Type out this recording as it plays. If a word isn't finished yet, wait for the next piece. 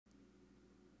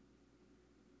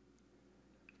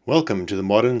Welcome to the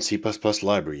modern C++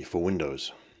 library for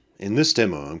Windows. In this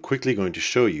demo, I'm quickly going to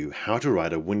show you how to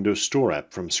write a Windows Store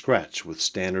app from scratch with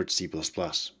standard C++.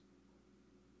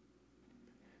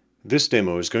 This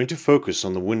demo is going to focus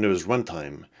on the Windows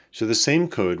Runtime, so the same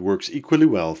code works equally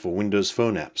well for Windows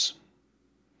Phone apps.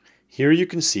 Here you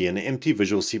can see an empty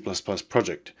Visual C++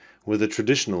 project with a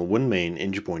traditional WinMain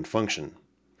entry point function.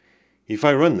 If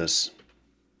I run this,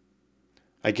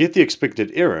 I get the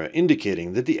expected error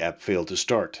indicating that the app failed to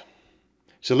start.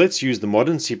 So let's use the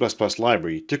modern C++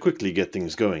 library to quickly get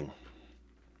things going.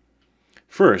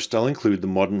 First, I'll include the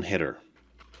modern header.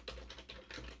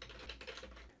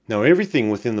 Now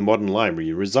everything within the modern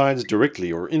library resides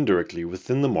directly or indirectly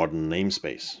within the modern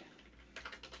namespace.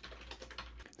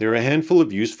 There are a handful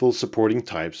of useful supporting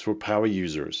types for power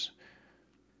users.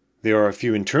 There are a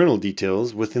few internal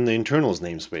details within the internals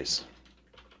namespace.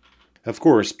 Of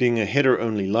course, being a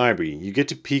header-only library, you get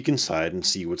to peek inside and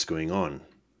see what's going on.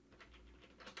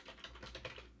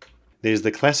 There's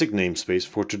the classic namespace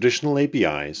for traditional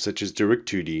APIs such as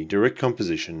Direct2D, Direct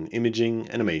Composition, Imaging,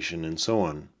 Animation, and so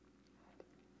on.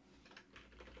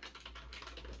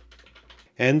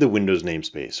 And the Windows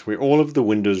namespace, where all of the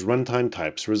Windows Runtime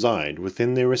types reside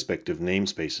within their respective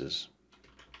namespaces.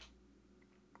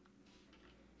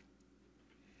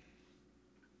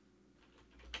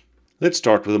 Let's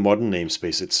start with the modern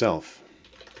namespace itself.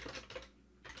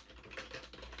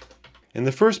 And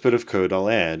the first bit of code I'll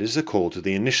add is a call to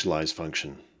the initialize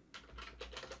function.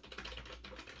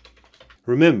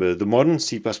 Remember, the modern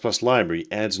C++ library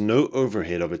adds no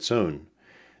overhead of its own.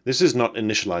 This is not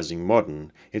initializing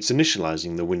modern, it's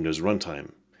initializing the Windows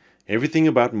Runtime. Everything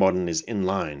about modern is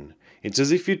inline. It's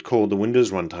as if you'd called the Windows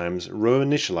Runtime's row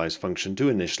initialize function to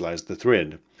initialize the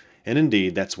thread. And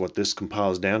indeed, that's what this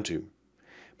compiles down to.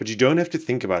 But you don't have to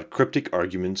think about cryptic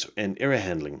arguments and error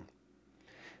handling.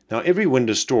 Now every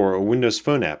Windows Store or Windows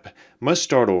Phone app must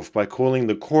start off by calling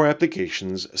the core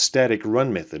application's static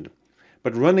run method,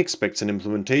 but run expects an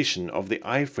implementation of the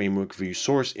iframework view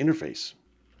source interface.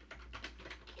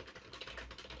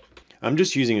 I'm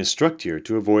just using a struct here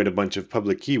to avoid a bunch of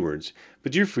public keywords,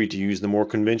 but you're free to use the more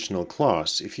conventional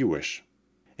class if you wish.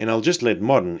 And I'll just let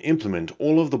modern implement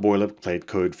all of the boilerplate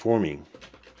code for me.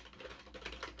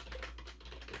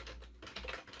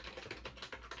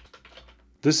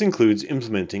 This includes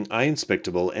implementing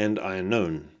IInspectable and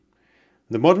IUnknown.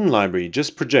 The modern library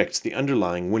just projects the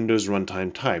underlying Windows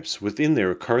Runtime types within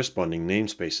their corresponding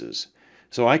namespaces,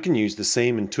 so I can use the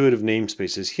same intuitive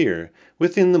namespaces here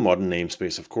within the modern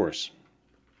namespace, of course.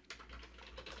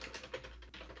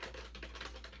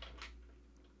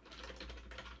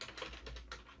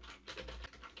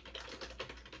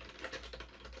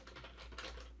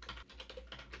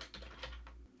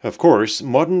 Of course,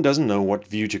 modern doesn't know what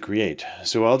view to create,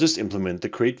 so I'll just implement the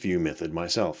createView method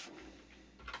myself.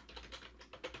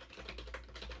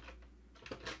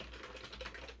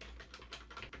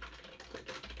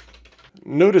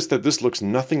 Notice that this looks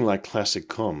nothing like classic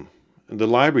COM. The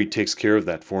library takes care of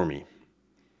that for me.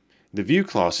 The view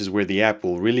class is where the app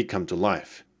will really come to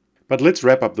life. But let's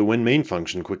wrap up the WinMain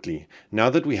function quickly, now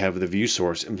that we have the view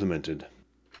source implemented.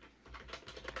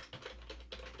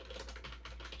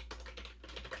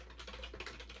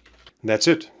 That's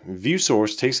it. View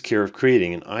source takes care of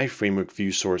creating an iframework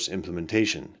view source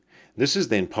implementation. This is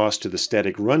then passed to the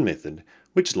static run method,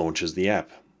 which launches the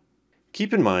app.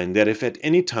 Keep in mind that if at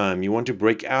any time you want to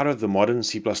break out of the modern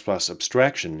C++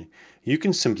 abstraction, you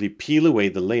can simply peel away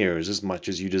the layers as much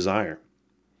as you desire.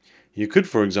 You could,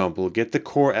 for example, get the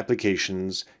core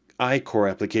application's iCore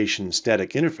application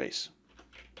static interface.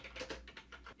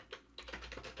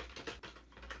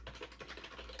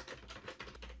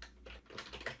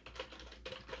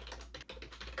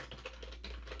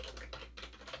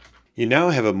 You now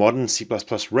have a modern C++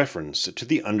 reference to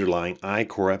the underlying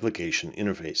iCore application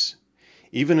interface.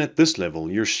 Even at this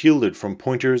level, you're shielded from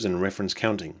pointers and reference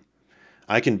counting.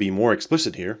 I can be more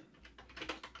explicit here.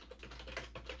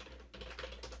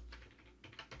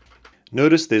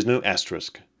 Notice there's no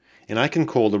asterisk, and I can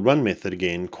call the run method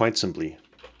again quite simply.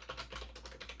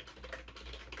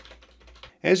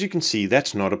 As you can see,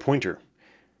 that's not a pointer.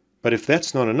 But if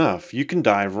that's not enough, you can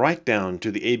dive right down to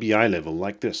the ABI level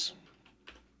like this.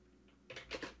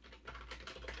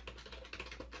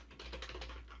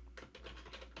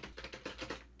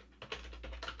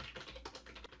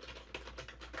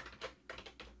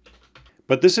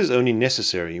 But this is only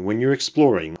necessary when you're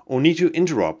exploring or need to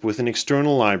interop with an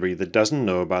external library that doesn't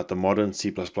know about the modern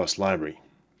C++ library.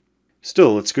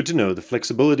 Still, it's good to know the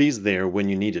flexibility is there when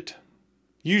you need it.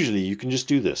 Usually you can just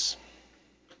do this.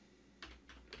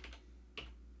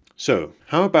 So,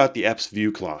 how about the app's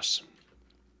view class?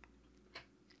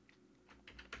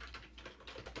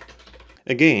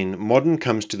 Again, Modern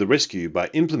comes to the rescue by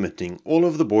implementing all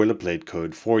of the boilerplate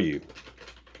code for you.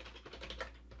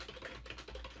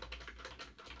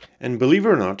 And believe it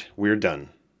or not, we're done.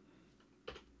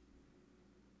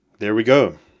 There we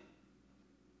go.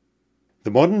 The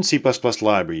Modern C++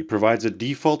 library provides a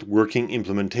default working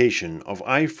implementation of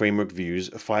iframework Vue's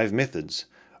 5 methods,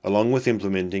 along with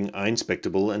implementing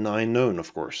inspectable and iknown,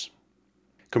 of course.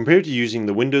 Compared to using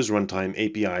the Windows Runtime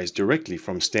APIs directly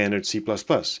from standard C++,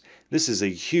 this is a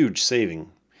huge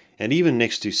saving. And even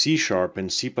next to C#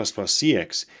 and C++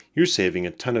 CX, you're saving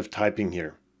a ton of typing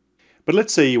here. But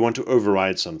let's say you want to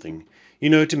override something,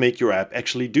 to make your app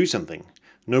actually do something.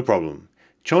 No problem.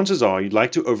 Chances are you'd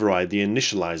like to override the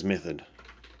initialize method.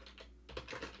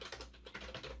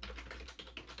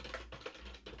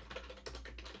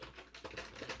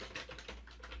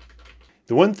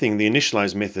 The one thing the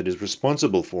initialize method is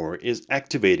responsible for is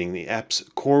activating the app's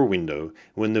core window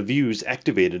when the Vue's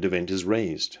activated event is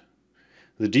raised.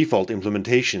 The default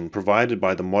implementation provided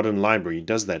by the Modern library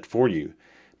does that for you,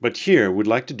 but here we'd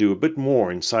like to do a bit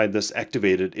more inside this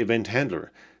activated event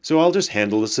handler, so I'll just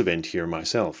handle this event here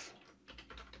myself.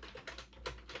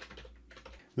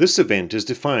 This event is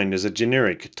defined as a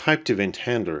generic typed event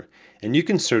handler, and you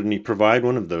can certainly provide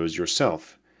one of those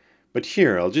yourself. But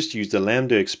here I'll just use the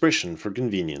lambda expression for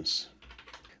convenience.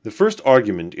 The first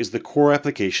argument is the core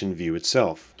application Vue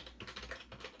itself.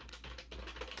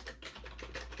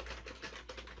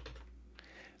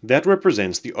 That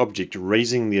represents the object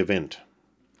raising the event.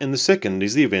 And the second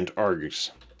is the event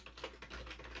args.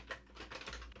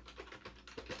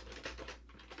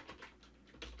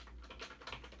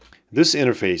 This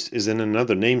interface is in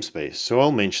another namespace, so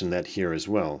I'll mention that here as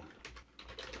well.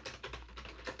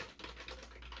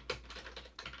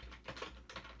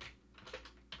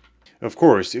 Of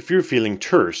course, if you're feeling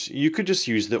terse, you could just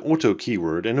use the auto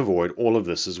keyword and avoid all of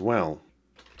this as well.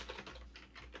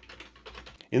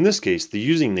 In this case, the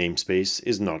using namespace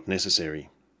is not necessary.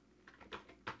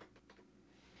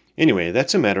 Anyway,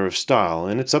 that's a matter of style,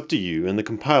 and it's up to you and the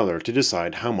compiler to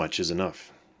decide how much is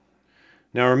enough.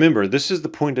 Now remember, this is the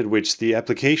point at which the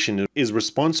application is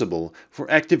responsible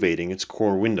for activating its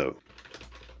core window.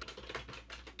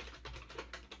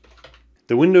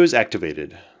 The window is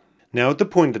activated. Now at the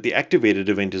point that the activated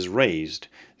event is raised,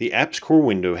 the app's core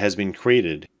window has been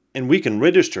created, and we can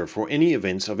register for any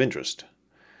events of interest.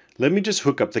 Let me just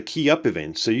hook up the keyUp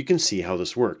event so you can see how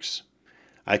this works.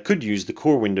 I could use the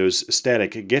core window's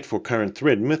static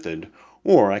getForCurrentThread method,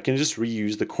 or I can just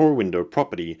reuse the core window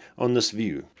property on this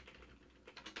Vue.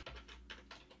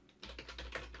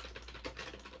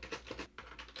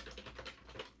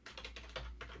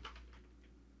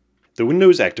 The window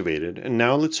is activated, and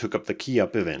now let's hook up the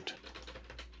keyUp event.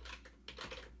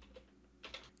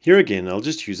 Here again, I'll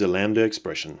just use a lambda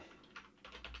expression.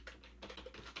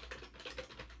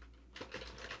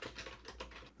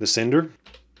 The sender,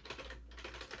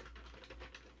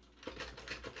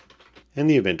 and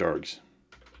the event args.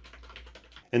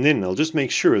 And then I'll just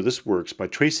make sure this works by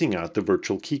tracing out the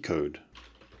virtual key code.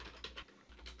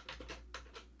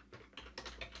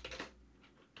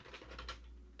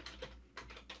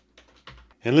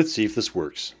 And let's see if this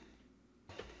works.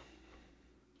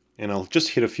 And I'll just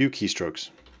hit a few keystrokes.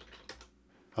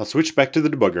 I'll switch back to the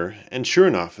debugger, and sure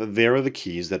enough, there are the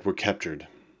keys that were captured.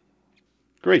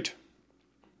 Great.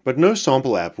 But no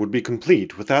sample app would be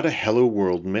complete without a hello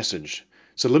world message,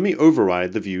 so let me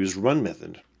override the Vue's run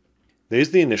method.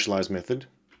 There's the initialize method,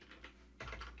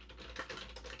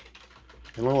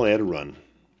 and I'll add a run.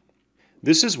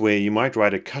 This is where you might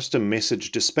write a custom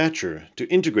message dispatcher to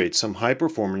integrate some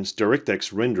high-performance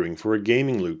DirectX rendering for a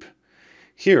gaming loop.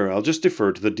 Here, I'll just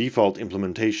defer to the default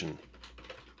implementation.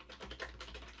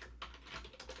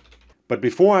 But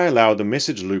before I allow the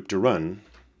message loop to run,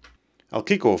 I'll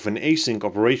kick off an async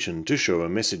operation to show a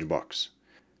message box.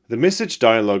 The message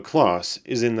dialog class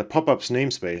is in the popups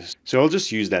namespace, so I'll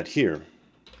just use that here.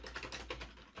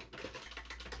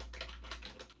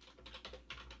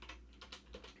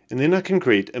 And then I can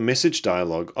create a message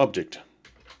dialog object.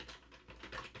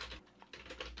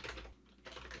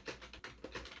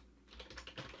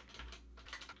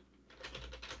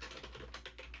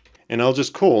 And I'll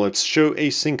just call its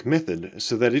showAsync method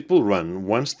so that it will run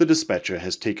once the dispatcher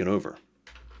has taken over.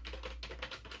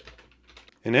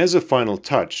 And as a final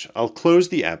touch, I'll close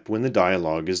the app when the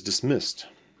dialog is dismissed.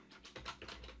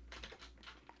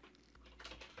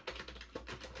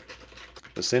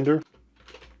 The sender,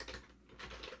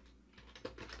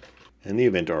 and the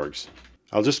event args.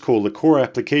 I'll just call the core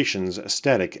application's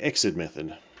static exit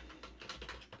method.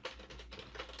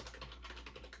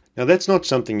 Now that's not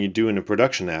something you do in a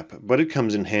production app, but it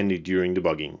comes in handy during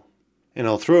debugging. And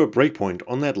I'll throw a breakpoint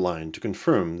on that line to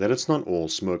confirm that it's not all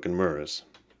smoke and mirrors.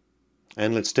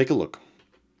 And let's take a look.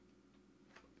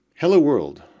 Hello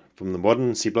World from the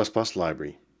Modern C++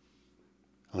 library.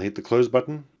 I'll hit the close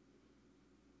button.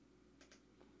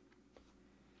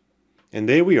 And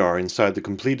there we are inside the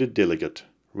completed delegate,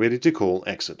 ready to call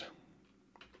exit.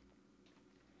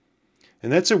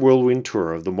 And that's a whirlwind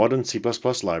tour of the Modern C++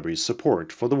 library's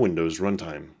support for the Windows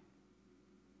Runtime.